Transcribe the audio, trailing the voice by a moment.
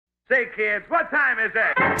Say, kids, what time is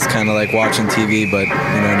it? It's kind of like watching TV, but,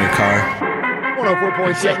 in your car.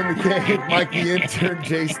 104.7 The Cave. Mike the intern,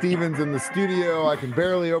 Jay Stevens in the studio. I can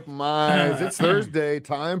barely open my eyes. It's Thursday.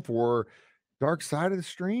 Time for Dark Side of the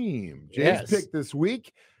Stream. Jay's pick this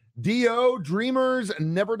week, Dio, Dreamers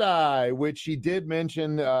Never Die, which he did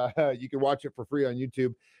mention. You can watch it for free on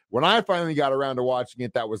YouTube. When I finally got around to watching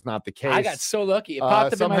it, that was not the case. I got so lucky. It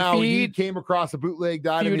popped up somehow in my feed. He came across a bootleg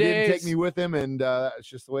item. He didn't take me with him, and it's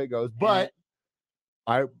just the way it goes. But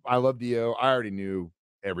I love Dio. I already knew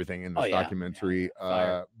everything in this documentary.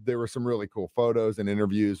 There were some really cool photos and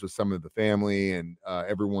interviews with some of the family and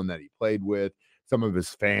everyone that he played with. Some of his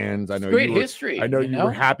fans. I know great history. I know you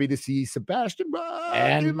were happy to see Sebastian Bach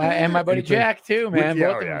and my buddy Jack too, man.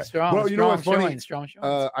 Both of them strong. Well, you know what's funny? Strong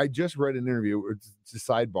showings. I just read an interview. It's a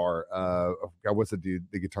sidebar. What's the dude?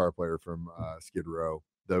 The guitar player from Skid Row,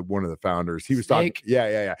 one of the founders. He was talking.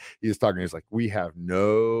 Yeah. He was talking. He's like, we have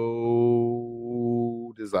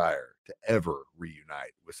no desire to ever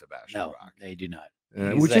reunite with Sebastian Bach. No, they do not.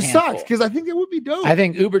 Which just sucks because I think it would be dope. I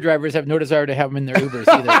think Uber drivers have no desire to have him in their Ubers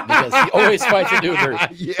either because he always fights with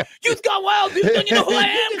Ubers. Youth got wild, dude. Don't you know who I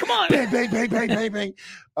am? Come on. Bang.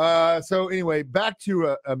 So anyway, back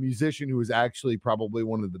to a musician who is actually probably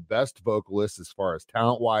one of the best vocalists as far as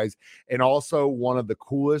talent-wise, and also one of the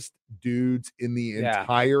coolest dudes in the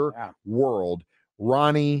entire world,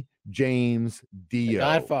 Ronnie James Dio. The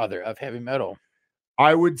godfather of heavy metal.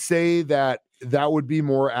 I would say that would be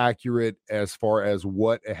more accurate as far as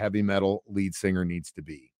what a heavy metal lead singer needs to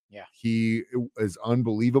be. Yeah. He is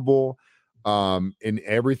unbelievable in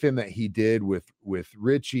everything that he did with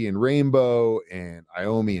Richie and Rainbow and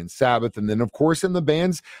Iommi and Sabbath. And then, of course, in the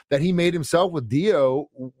bands that he made himself with Dio,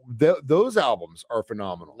 those albums are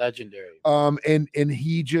phenomenal. Legendary. And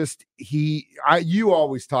you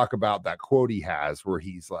always talk about that quote he has where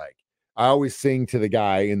he's like, I always sing to the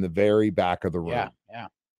guy in the very back of the room. Yeah.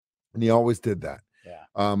 And he always did that. Yeah.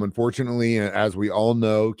 Unfortunately, as we all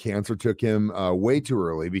know, cancer took him way too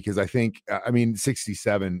early because I think,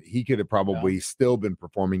 67, he could have probably still been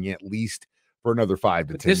performing at least for another 5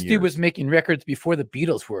 to 10 years. This dude was making records before the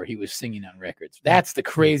Beatles were. He was singing on records. That's the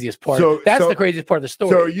craziest part. The craziest part of the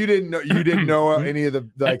story. So you didn't know any of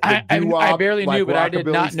the I barely knew, but I did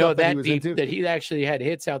not know that deep that he actually had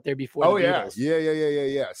hits out there before the Beatles.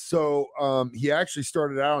 Yeah. So he actually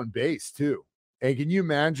started out on bass too. And can you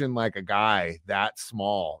imagine like a guy that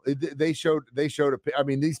small? They showed these bass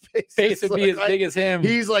would be as big as him.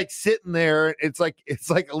 He's like sitting there. It's like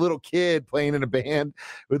a little kid playing in a band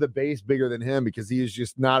with a bass bigger than him because he is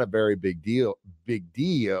just not a very big deal. Not a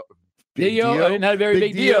very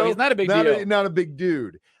big deal. He's not a big deal. Not a big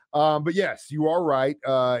dude. But yes, you are right.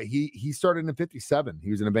 He started in 57. He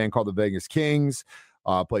was in a band called the Vegas Kings.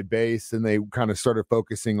 Played bass, and they kind of started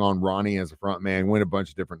focusing on Ronnie as a front man. Went a bunch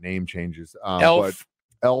of different name changes. But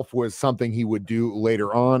Elf was something he would do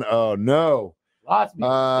later on. Oh no, lost me.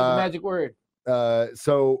 The magic word.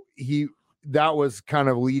 So that was kind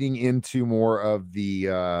of leading into more of the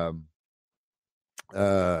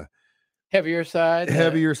heavier side,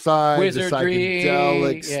 wizardry, the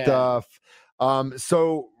psychedelic stuff.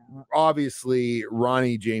 So obviously,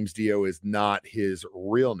 Ronnie James Dio is not his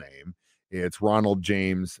real name. It's Ronald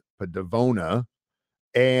James Padavona,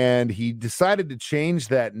 and he decided to change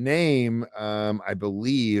that name, I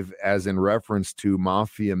believe, as in reference to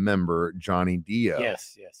Mafia member Johnny Dio.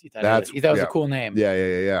 Yes. He thought it was a cool name.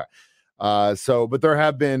 Yeah. But there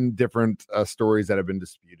have been different stories that have been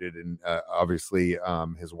disputed, and obviously,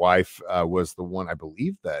 his wife was the one, I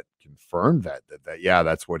believe, that confirmed that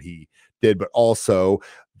that's what he did. But also,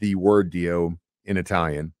 the word Dio in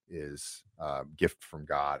Italian is gift from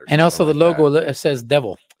God, and also the logo says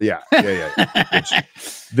devil. Yeah.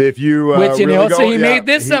 If you he made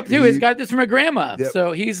this up too. He's got this from a grandma,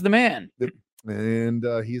 so he's the man. And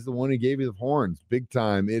he's the one who gave you the horns, big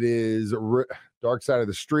time. It is Dark Side of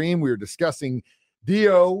the Stream. We were discussing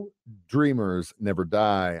Dio, Dreamers Never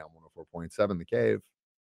Die on 104.7 The Cave.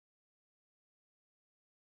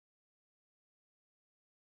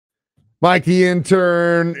 Mike the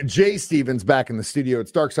intern, Jay Stevens back in the studio.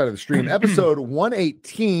 It's Dark Side of the Stream, episode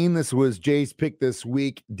 118. This was Jay's pick this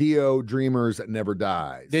week. Dio, Dreamers Never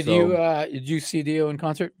Die. Did you see Dio in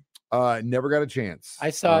concert? Never got a chance.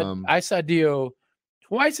 I saw Dio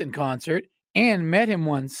twice in concert and met him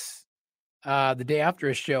once the day after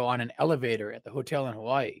a show on an elevator at the hotel in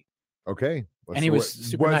Hawaii. Okay, and he was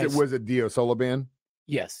super nice. Was it Dio solo band?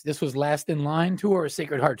 Yes, this was Last in Line tour or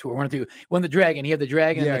Sacred Heart tour. One of the two. One the Dragon. He had the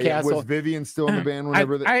Dragon in the castle. Was Vivian still in the band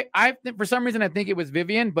whenever? I for some reason I think it was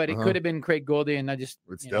Vivian, but it could have been Craig Goldie, and I just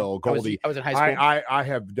Goldie. I was in high school. I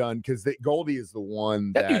have done because Goldie is the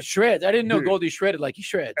one that dude shreds. I didn't know Goldie shredded like he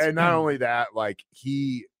shreds. And not only that, like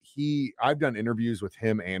I've done interviews with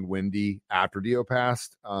him and Wendy after Dio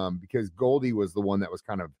passed, because Goldie was the one that was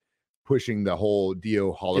kind of pushing the whole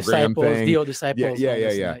Dio hologram thing. Dio disciples.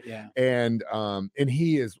 Yeah. And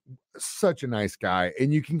he is such a nice guy.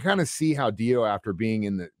 And you can kind of see how Dio, after being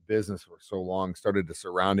in the business for so long, started to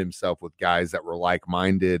surround himself with guys that were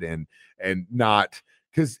like-minded and not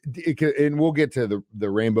and we'll get to the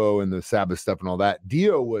Rainbow and the Sabbath stuff and all that.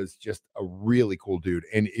 Dio was just a really cool dude.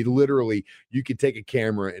 And it literally, you could take a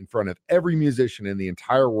camera in front of every musician in the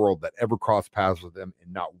entire world that ever crossed paths with him,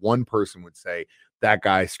 and not one person would say, that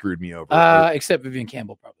guy screwed me over. Except Vivian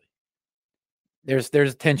Campbell, probably. There's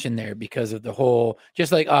tension there because of the whole,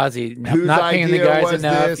 just like Ozzy, not paying the guys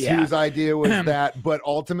enough. Whose idea was that? But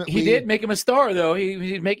ultimately, he did make him a star, though.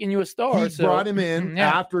 He's making you a star. He brought him in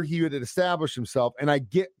after he had established himself, and I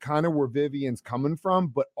get kind of where Vivian's coming from,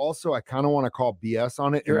 but also I kind of want to call BS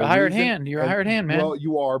on it. You're a hired hand. You're a hired hand, man. Well,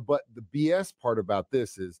 you are, but the BS part about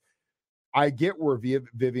this is, I get where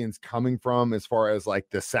Vivian's coming from as far as like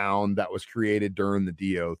the sound that was created during the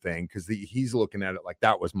Dio thing, because he's looking at it like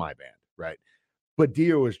that was my band, right? But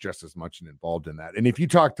Dio is just as much involved in that. And if you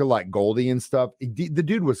talk to like Goldie and stuff, the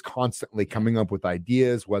dude was constantly coming up with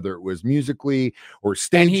ideas, whether it was musically or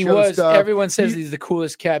stage stuff. Everyone says he's the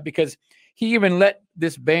coolest cat because he even let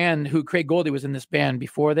this band, who Craig Goldie was in this band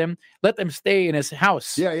before them, let them stay in his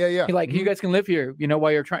house. Yeah. He like, you guys can live here,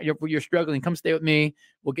 while you're struggling. Come stay with me.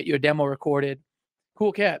 We'll get you a demo recorded.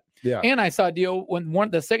 Cool cat. Yeah. And I saw Dio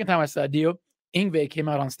the second time I saw Dio, Yngwie came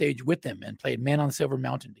out on stage with them and played Man on the Silver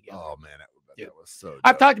Mountain together. Oh man, that was so dope.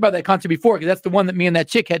 I've talked about that concert before because that's the one that me and that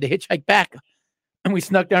chick had to hitchhike back. And we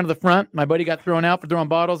snuck down to the front. My buddy got thrown out for throwing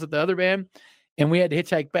bottles at the other band, and we had to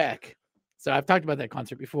hitchhike back. So I've talked about that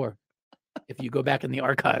concert before. If you go back in the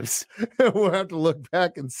archives, we'll have to look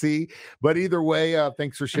back and see. But either way,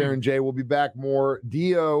 thanks for sharing, Jay. We'll be back more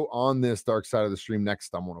Dio on this Dark Side of the Stream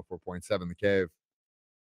next on 104.7 The Cave.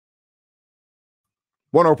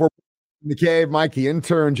 104 The Cave, Mike the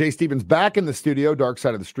intern, Jay Stevens back in the studio. Dark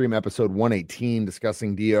Side of the Stream, episode 118,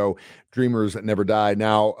 discussing Dio, Dreamers That Never Die.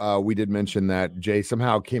 Now, we did mention that Jay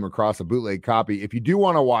somehow came across a bootleg copy. If you do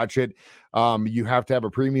want to watch it, you have to have a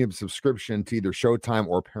premium subscription to either Showtime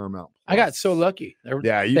or Paramount Plus. I got so lucky.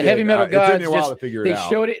 The Heavy Metal Gods, they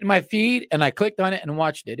showed it in my feed, and I clicked on it and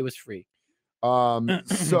watched it. It was free. So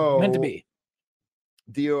meant to be.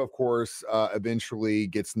 Dio, of course, eventually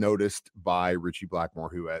gets noticed by Ritchie Blackmore,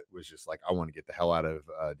 who was just like, I want to get the hell out of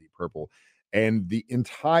Deep Purple. And the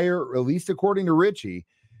entire, at least according to Ritchie,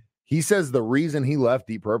 he says the reason he left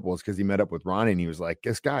Deep Purple is because he met up with Ronnie, and he was like,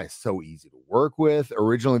 this guy is so easy to work with.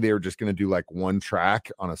 Originally, they were just going to do like one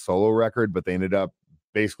track on a solo record, but they ended up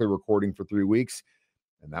basically recording for 3 weeks.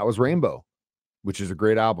 And that was Rainbow, which is a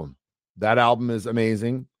great album. That album is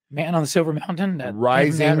amazing. Man on the Silver Mountain,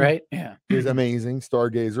 Rising, right? Yeah, is amazing.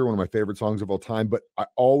 Stargazer, one of my favorite songs of all time. But I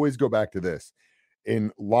always go back to this: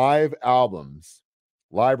 in live albums,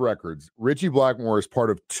 live records, Ritchie Blackmore is part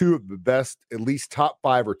of two of the best, at least top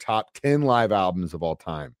 5 or top 10 live albums of all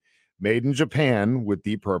time. Made in Japan with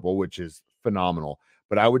Deep Purple, which is phenomenal.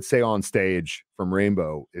 But I would say On Stage from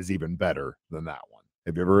Rainbow is even better than that one.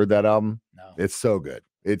 Have you ever heard that album? No. It's so good.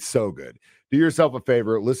 It's so good. Do yourself a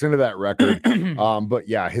favor, listen to that record. But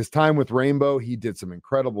yeah, his time with Rainbow, he did some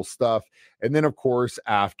incredible stuff. And then, of course,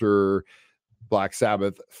 after Black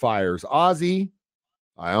Sabbath fires Ozzy,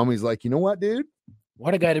 Iommi's like, you know what, dude?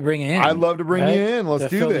 What a guy to bring in. I'd love to bring you in. Let's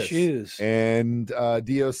do this. Shoes. And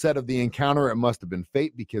Dio said of the encounter, it must have been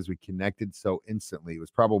fate because we connected so instantly. It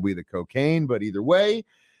was probably the cocaine, but either way,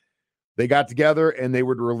 they got together and they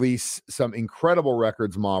would release some incredible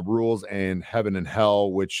records, Mob Rules and Heaven and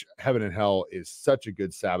Hell, which Heaven and Hell is such a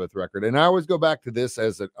good Sabbath record. And I always go back to this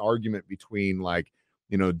as an argument between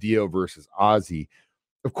Dio versus Ozzy.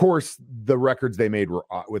 Of course, the records they made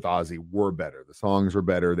with Ozzy were better. The songs were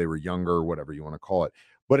better. They were younger, whatever you want to call it.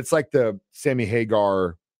 But it's like the Sammy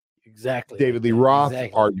Hagar, David Lee Roth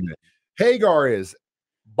argument. Hagar is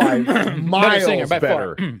by miles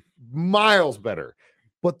better. Miles better.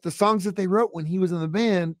 But the songs that they wrote when he was in the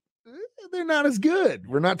band, they're not as good.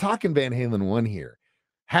 We're not talking Van Halen 1 here.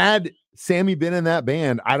 Had Sammy been in that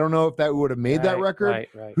band, I don't know if that would have made that record.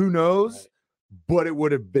 Right. Who knows? Right. But it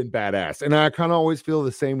would have been badass. And I kind of always feel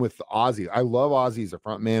the same with Ozzy. I love Ozzy as a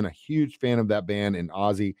front man, a huge fan of that band and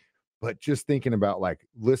Ozzy. But just thinking about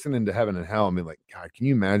listening to Heaven and Hell, I mean, God, can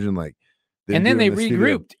you imagine And then they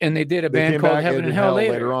regrouped and they did a band called Heaven and Hell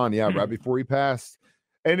later on. Yeah, right before he passed.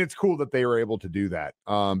 And it's cool that they were able to do that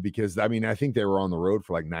because, I mean, I think they were on the road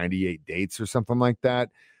for like 98 dates or something like that.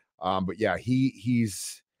 But yeah, he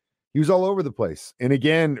was all over the place. And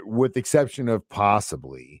again, with the exception of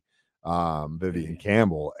possibly Vivian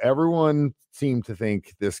Campbell, everyone seemed to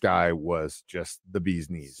think this guy was just the bee's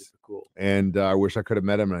knees. Super cool. And I wish I could have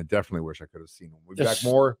met him, and I definitely wish I could have seen him. We'll be back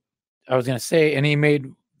more. I was going to say, and he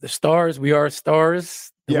made the Stars, We Are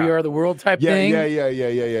Stars, We Are the World type thing.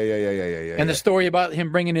 Yeah. And the story about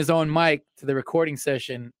him bringing his own mic to the recording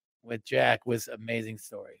session with Jack was an amazing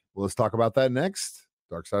story. Well, let's talk about that next.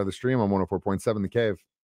 Dark Side of the Stream on 104.7 The Cave.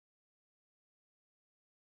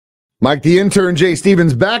 Mike the Intern, Jay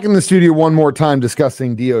Stevens, back in the studio one more time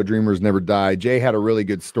discussing Dio, Dreamers Never Die. Jay had a really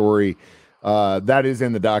good story that is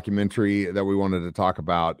in the documentary that we wanted to talk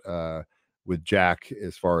about with Jack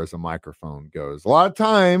as far as a microphone goes. A lot of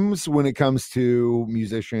times when it comes to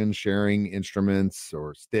musicians sharing instruments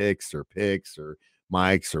or sticks or picks or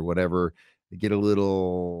mics or whatever, they get a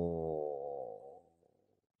little,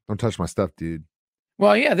 don't touch my stuff, dude.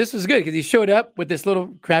 Well, yeah, this was good because he showed up with this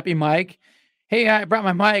little crappy mic. Hey, I brought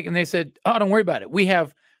my mic, and they said, oh, don't worry about it. We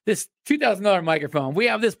have this $2,000 microphone. We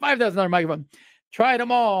have this $5,000 microphone. Tried them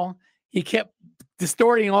all. He kept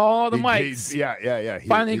distorting all the mics. Yeah.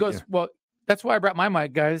 Finally, he goes, well, that's why I brought my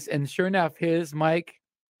mic, guys. And sure enough, his mic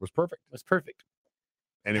was perfect.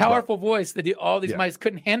 And powerful voice that all these mics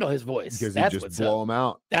couldn't handle his voice. Because that's just blow them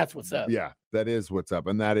out. That's what's up. Yeah, that is what's up.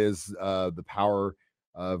 And that is the power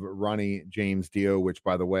of Ronnie James Dio, which,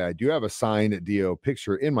 by the way, I do have a signed Dio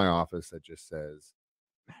picture in my office that just says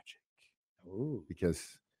magic. Ooh.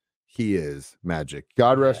 Because he is magic.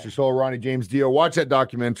 God rest your soul, Ronnie James Dio. Watch that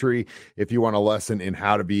documentary if you want a lesson in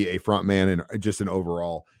how to be a front man and just an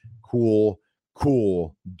overall cool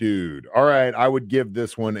dude. All right, I would give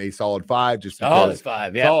this one a solid 5. Solid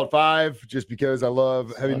 5, yeah. Solid 5, just because I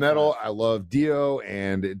love heavy metal. I love Dio,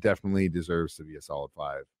 and it definitely deserves to be a solid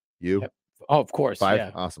 5. You? Yep. Oh, of course. 5.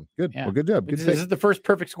 Yeah. Awesome. Good. Yeah. Well, good job. Is this the first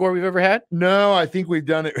perfect score we've ever had? No, I think we've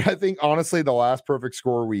done it. I think honestly, the last perfect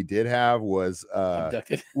score we did have was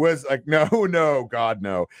Abducted. Was like no, God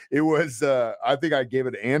no. It was I think I gave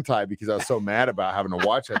it an anti because I was so mad about having to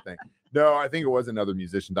watch that thing. No, I think it was another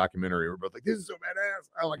musician documentary. We're both like, this is so badass.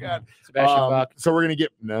 Oh my God. Sebastian Bach. So we're gonna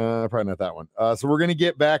get probably not that one. So we're gonna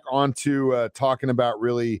get back onto talking about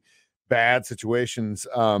really bad situations.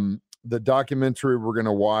 The documentary we're going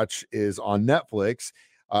to watch is on Netflix.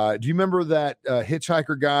 Do you remember that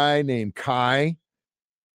hitchhiker guy named Kai?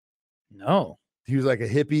 No. He was like a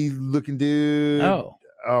hippie looking dude. No.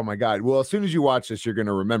 Oh my God. Well, as soon as you watch this, you're going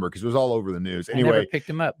to remember because it was all over the news. Anyway, I never picked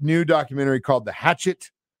him up. New documentary called The Hatchet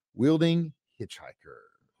Wielding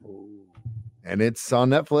Hitchhiker. Ooh. And it's on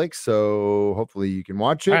Netflix, so hopefully you can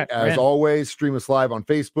watch it. Right, as always, stream us live on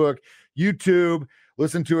Facebook, YouTube.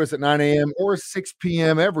 Listen to us at 9 a.m. or 6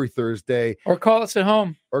 p.m. every Thursday. Or call us at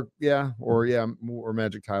home. Or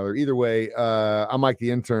Magic Tyler. Either way, I'm Mike the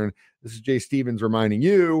Intern. This is Jay Stevens reminding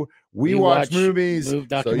you, we watch movies, so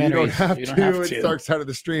you don't have to. It's Dark Side of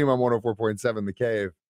the Stream on 104.7 The Cave.